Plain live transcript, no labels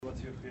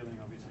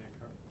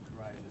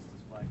courageous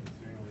display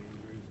considering all the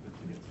injuries, but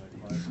to get so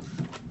close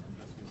and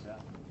just miss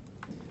out.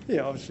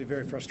 Yeah, obviously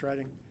very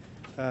frustrating.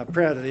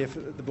 Proud of the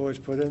effort that the boys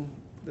put in.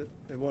 That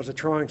it was a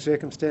trying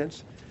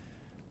circumstance.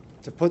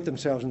 To put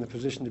themselves in the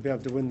position to be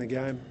able to win the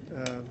game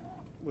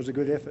was a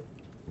good effort.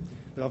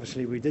 But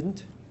obviously we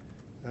didn't,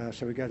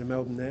 so we go to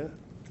Melbourne now,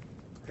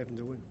 having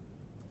to win.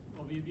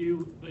 Robbie, have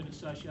you been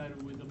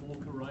associated with a more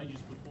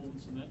courageous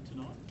performance than that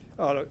tonight?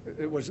 Oh, look,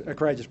 it was a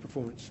courageous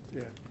performance,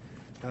 yeah.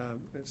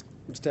 It's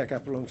stack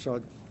up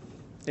alongside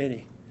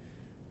any.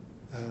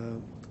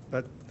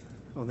 But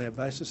on that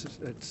basis,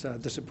 it's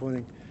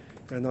disappointing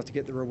not to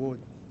get the reward.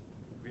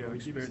 Have you ever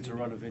experienced a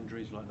run of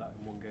injuries like that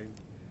in one game?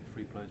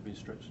 3 players being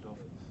stretched off?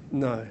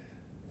 No.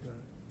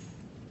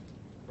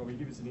 Robbie,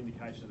 give us an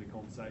indication of the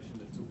conversation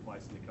that took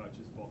place in the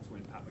coach's box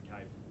when Pat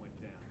McCabe went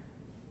down.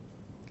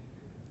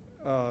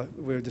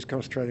 We were just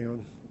concentrating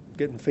on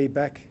getting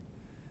feedback.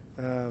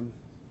 We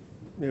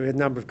had a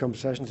number of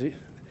conversations.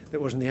 That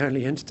wasn't the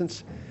only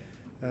instance,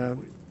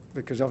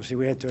 because obviously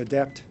we had to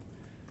adapt,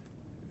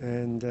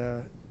 and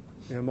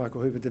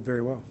Michael Hooper did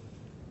very well.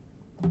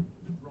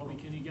 Robbie,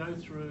 can you go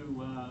through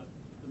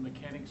the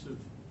mechanics of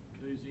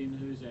who's in,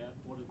 who's out?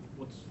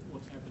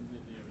 What's happened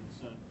there?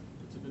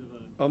 It's a bit of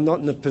a. I'm not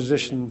in a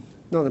position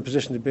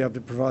to be able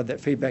to provide that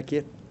feedback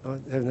yet. I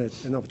haven't had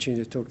an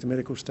opportunity to talk to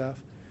medical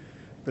staff,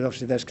 but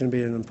obviously that's going to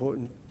be an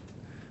important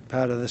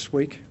part of this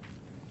week,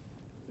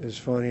 is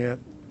finding out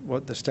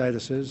what the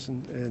status is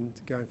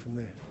and going from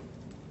there.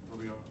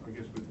 Robbie, I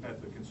guess with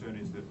Pat, the concern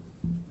is that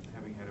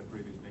having had a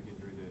previous neck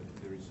injury,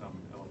 there is some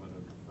element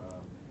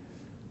of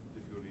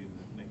difficulty in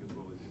the neck as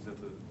well. Is that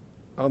the?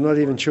 I'm not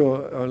even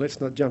sure. Let's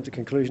not jump to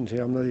conclusions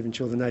here. I'm not even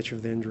sure the nature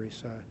of the injury.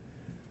 So.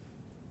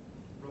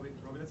 Robbie,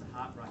 that's a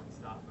heartbreaking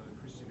start for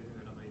Christian,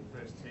 isn't it? I mean,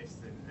 first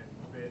test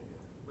and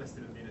less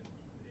than a minute.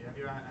 Have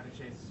you had a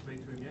chance to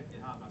speak to him yet?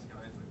 Your heart must go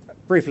out to him.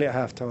 Briefly at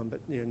half-time,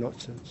 but yeah,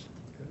 not since.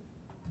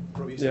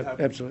 Robbie, Yeah,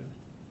 absolutely.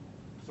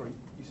 Sorry,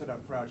 you said how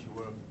proud you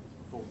were of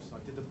the performance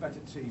tonight. Did the better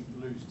team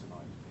lose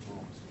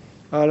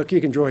tonight? Look,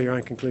 you can draw your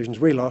own conclusions.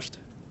 We lost.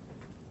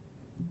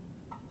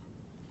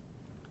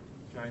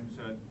 James,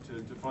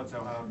 to fight so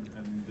hard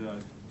and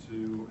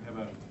to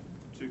have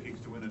 2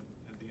 kicks to win it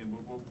at the end,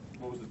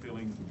 what was the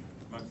feeling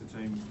amongst the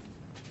team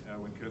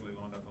when Kirtley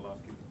lined up the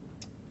last kick?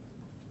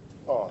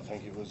 Oh, I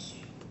think it was,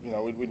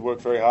 we'd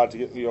worked very hard to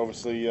get, we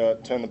obviously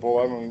turned the ball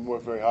over, and we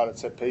worked very hard at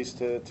set piece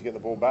to get the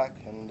ball back,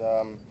 and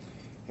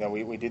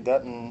we did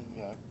that,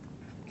 and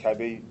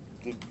KB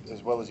did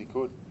as well as he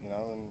could,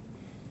 and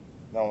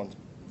no one's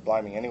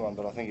blaming anyone,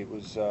 but I think it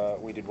was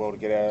we did well to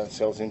get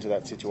ourselves into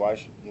that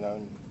situation,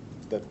 and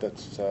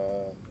that's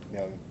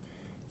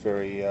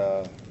very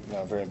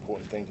very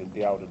important thing to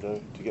be able to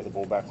do, to get the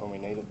ball back when we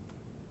need it.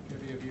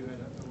 Have you had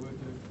a word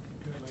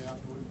to Kirtley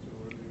afterwards,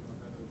 or have you not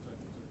had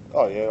a?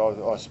 Oh yeah,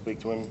 I spoke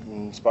to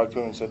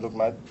him and said, look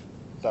mate,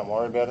 don't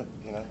worry about it,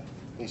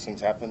 these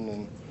things happen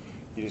and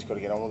you just got to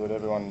get on with it.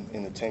 Everyone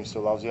in the team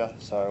still loves you,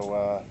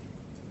 so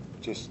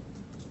just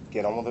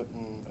get on with it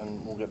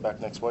and we'll get back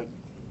next week.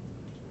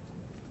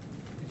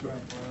 Is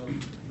Raphael to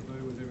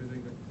do with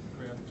everything that the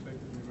crowd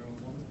expected and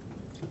everyone wanted?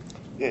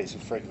 Yeah, he's a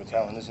freak of a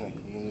talent, isn't he?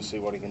 You can just see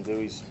what he can do.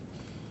 He's,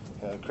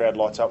 the crowd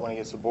lights up when he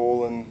gets the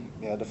ball, and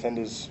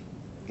defenders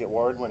get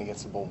worried when he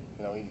gets the ball.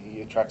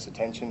 He attracts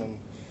attention, and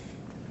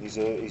he's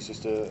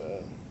just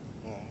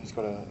he's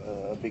got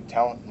a big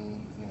talent,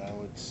 and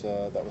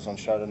that was on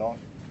show tonight.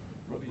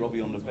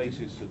 Robbie, on the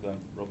basis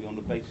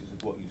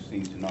of what you've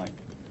seen tonight,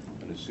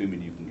 and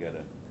assuming you can get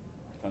a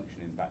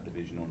functioning back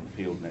division on the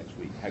field next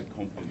week, how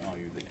confident are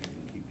you that you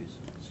can keep this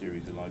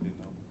series alive in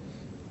Melbourne?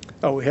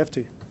 Oh, we have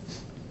to.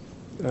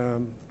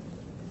 I'm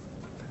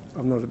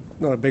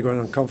not a big one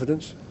on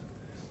confidence.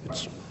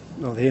 It's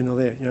not here nor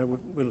there.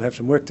 We'll have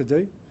some work to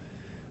do.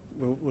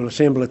 We'll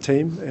assemble a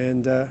team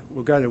and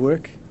we'll go to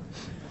work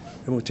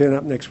and we'll turn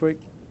up next week.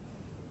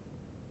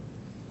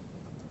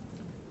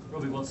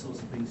 Robbie, what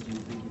sorts of things do you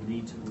think you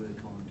need to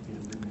work on to get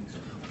a win next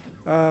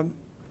week?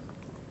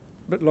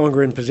 A bit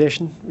longer in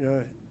possession.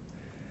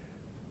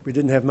 We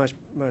didn't have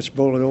much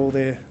ball at all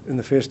there in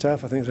the first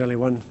half. I think there's only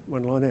one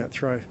line-out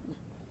throw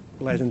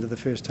late into the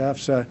first half.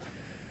 So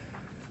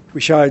we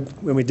showed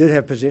when we did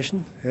have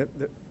possession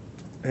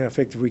how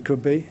effective we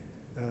could be.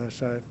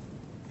 So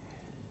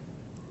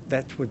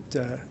that would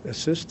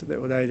assist. That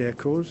would aid our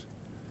cause.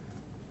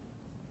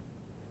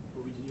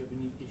 Robbie, did you have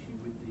any issue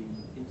with the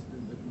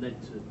incident that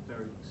led to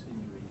Berwick's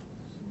injury?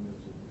 There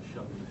was a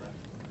shove in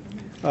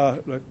the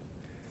back. Look,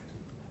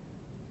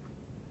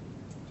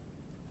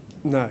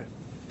 no.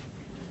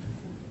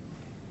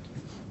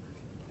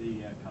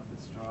 The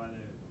Cuthbert's try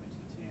there went to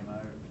the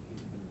TMO,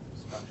 given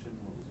obstruction.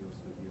 What was your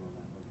sort of view on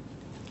that?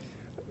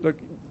 Look,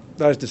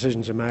 those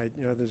decisions are made.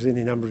 There's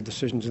any number of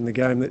decisions in the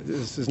game.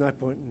 There's no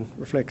point in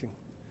reflecting.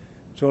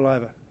 It's all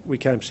over. We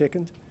came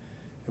second,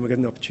 and we get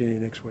an opportunity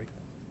next week.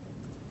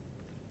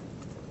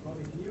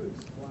 Robbie, can you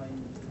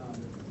explain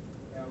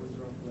how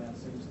Robbie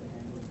seems to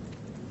handle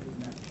the big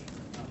match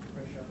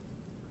pressure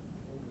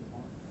all the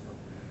time?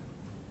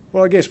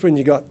 Well, I guess when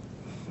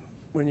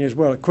you're as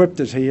well equipped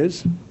as he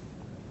is,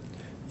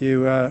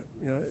 you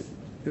know,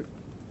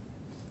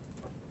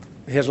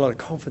 he has a lot of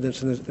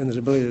confidence in his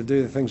ability to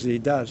do the things that he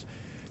does.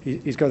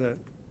 He's got a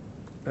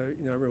you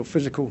know, real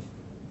physical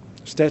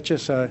stature,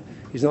 so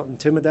he's not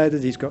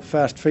intimidated. He's got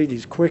fast feet.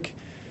 He's quick.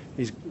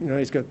 He's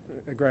got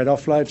a great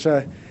offload.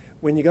 So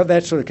when you got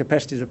that sort of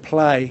capacity to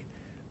play,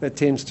 that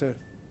tends to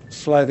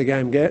slow the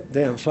game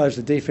down, slows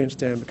the defence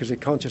down because they're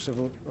conscious of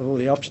all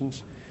the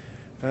options,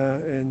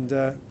 and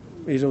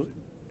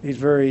he's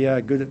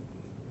very good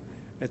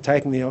at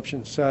taking the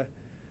options. So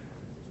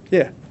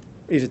yeah,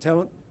 he's a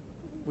talent.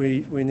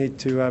 We need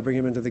to bring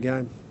him into the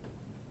game.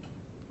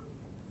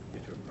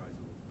 Get your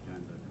appraisal of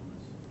James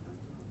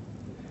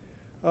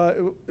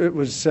O'Connor's. It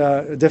was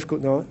a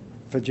difficult night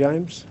for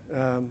James.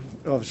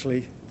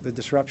 Obviously, the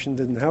disruption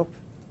didn't help.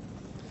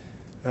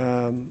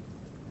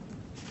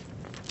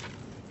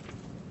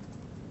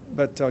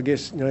 But I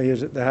guess, you know, he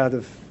was at the heart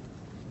of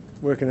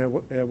working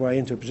our way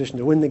into a position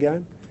to win the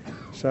game.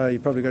 So you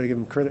probably got to give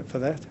him credit for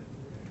that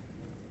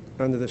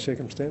under the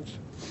circumstance.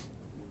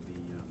 The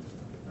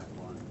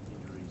backline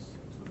injuries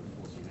sort of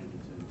force your hand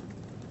into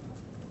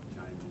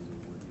changes or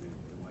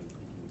the way you're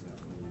thinking about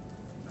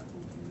the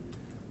backline community?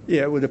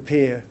 Yeah, it would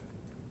appear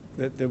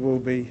that there will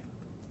be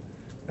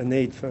a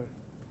need for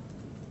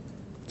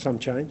some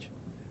change.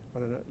 I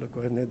don't know. Look,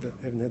 I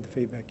haven't had the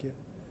feedback yet.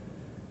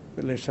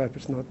 But let's hope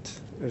it's not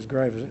as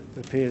grave as it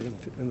appeared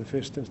in the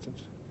first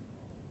instance.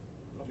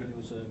 Robbie, there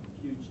was a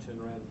huge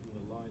turnaround from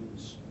the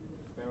Lions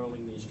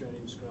barrelling the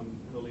Australian scrum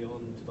early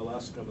on to the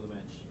last scrum of the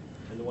match,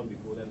 and the one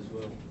before that as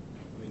well.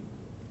 I mean,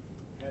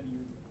 how do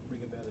you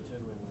bring about a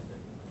turnaround like that?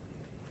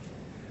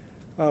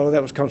 Oh, well,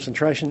 that was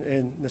concentration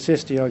and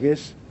necessity, I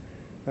guess.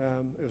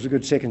 It was a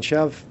good second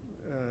shove.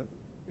 You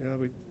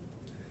know,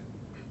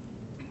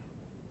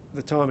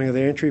 the timing of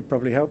the entry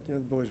probably helped. You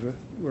know, the boys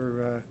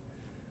were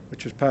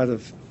which was part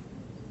of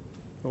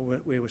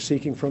what we were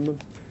seeking from them.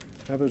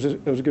 But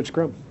it was a good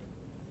scrum.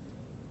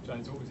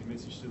 James, what was your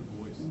message to the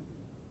boys? You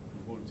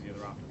brought them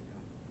together after the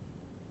game.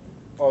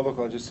 Oh, look,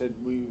 I just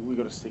said we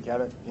got to stick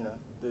at it. You know,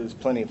 there's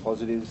plenty of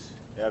positives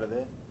out of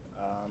there.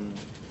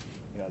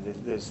 You know,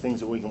 there's things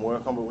that we can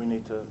work on, but we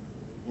need to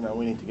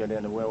go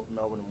down to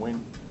Melbourne and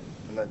win,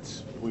 and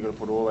we've got to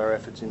put all our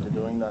efforts into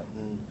doing that.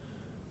 And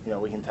you know,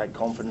 we can take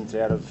confidence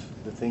out of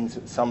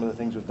some of the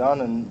things we've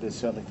done, and there's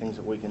certainly things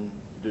that we can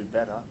do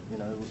better. You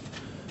know,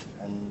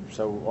 and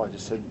so I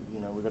just said, you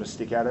know, we've got to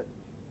stick at it.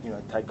 You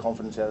know, take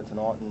confidence out of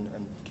tonight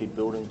and keep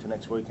building to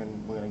next week,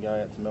 and we're going to go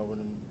out to Melbourne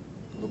and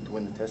look to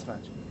win the Test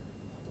match.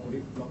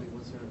 Robbie,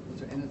 was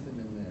there anything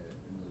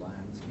in the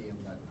Lions game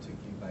that took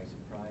you by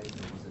surprise,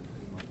 or was it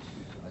pretty much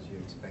as you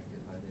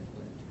expected how they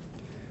played?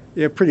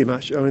 Yeah, pretty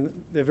much. I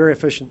mean, they're very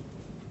efficient.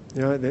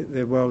 You know,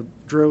 they're well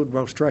drilled,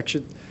 well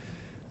structured.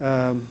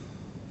 No,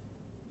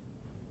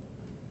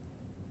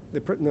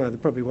 there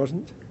probably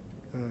wasn't.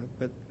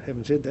 But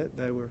having said that,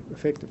 they were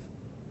effective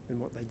in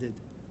what they did.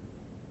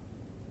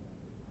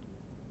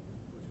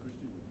 Was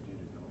Christian due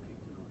to goal kick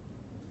tonight?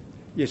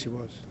 Yes, he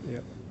was. Yeah.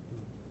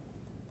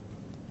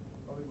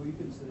 Robbie, will you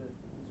consider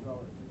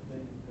Israel at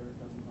 15 if Derek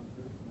doesn't come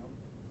through? No.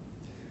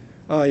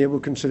 Oh yeah, we'll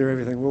consider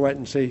everything. We'll wait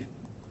and see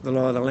the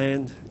lie of the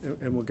land,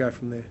 and we'll go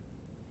from there.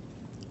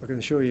 I can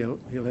assure you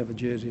he'll have a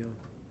jersey on.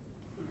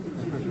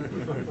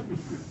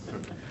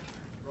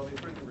 Robbie,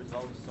 for the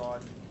result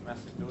aside,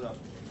 massive build-up.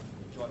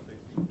 Would you like to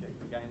get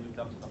the game lived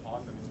up to the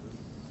hype? I mean, it was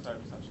so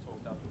much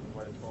talked up in the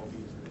way of 12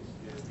 years to this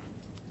year.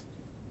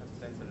 Have a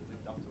sense that it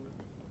lived up to it?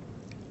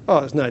 Oh,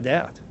 there's no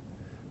doubt.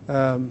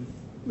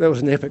 That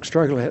was an epic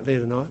struggle out there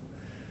tonight.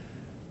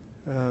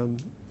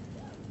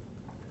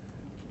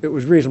 It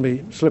was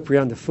reasonably slippery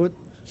underfoot,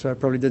 so it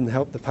probably didn't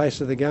help the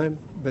pace of the game,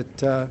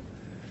 but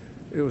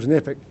it was an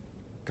epic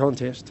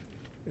contest,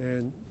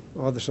 and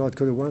either side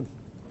could have won.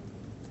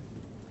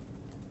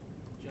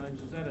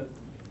 James, was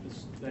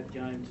that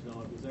game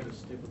tonight, was that a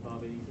step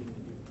above anything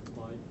that you've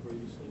played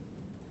previously?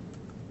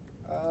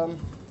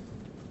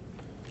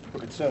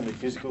 Look, it's certainly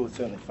physical, it's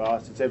certainly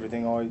fast, it's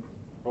everything I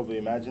probably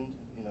imagined.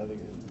 You know, the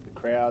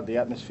crowd, the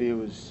atmosphere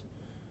was,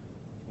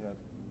 you know,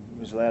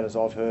 as loud as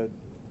I've heard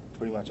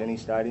pretty much any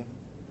stadium.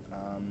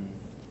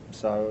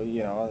 So,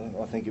 you know,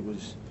 I think it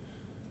was,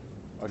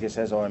 I guess,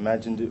 as I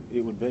imagined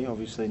it would be.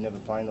 Obviously, never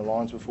playing the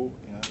Lions before.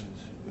 You know,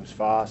 it was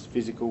fast,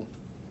 physical.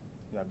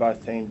 You know,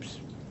 both teams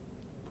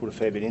put a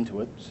fair bit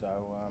into it.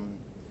 So,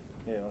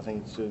 yeah, I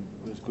think it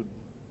was a good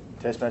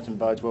Test match and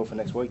bodes well for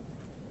next week.